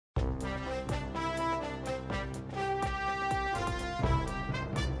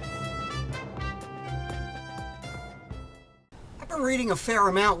been reading a fair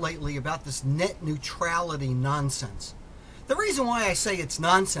amount lately about this net neutrality nonsense. The reason why I say it's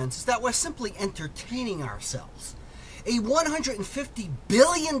nonsense is that we're simply entertaining ourselves. A $150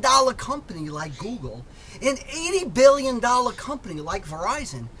 billion company like Google, an $80 billion company like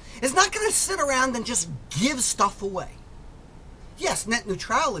Verizon, is not going to sit around and just give stuff away. Yes, net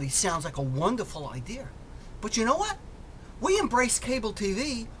neutrality sounds like a wonderful idea, but you know what? We embraced cable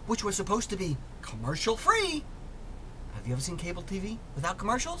TV, which was supposed to be commercial-free. Have you ever seen cable TV without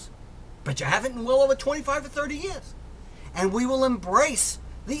commercials? Bet you haven't in well over 25 or 30 years. And we will embrace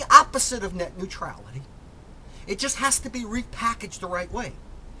the opposite of net neutrality. It just has to be repackaged the right way.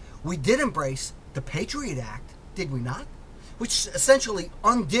 We did embrace the Patriotic Act, did we not? Which essentially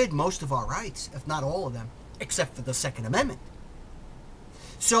undid most of our rights, if not all of them, except for the Second Amendment.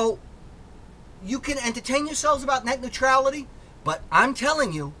 So, you can entertain yourselves about net neutrality, but I'm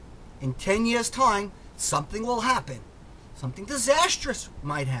telling you, in 10 years' time, something will happen. Something disastrous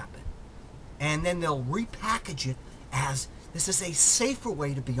might happen. And then they'll repackage it as this is a safer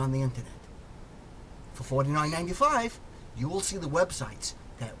way to be on the internet. For $49.95, you will see the websites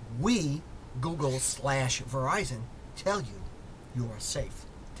that we, Google/Verizon, tell you are safe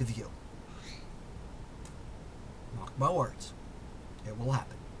to view. Mark my words. It will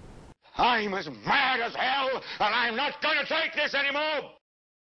happen. I'm as mad as hell, and I'm not going to take this anymore!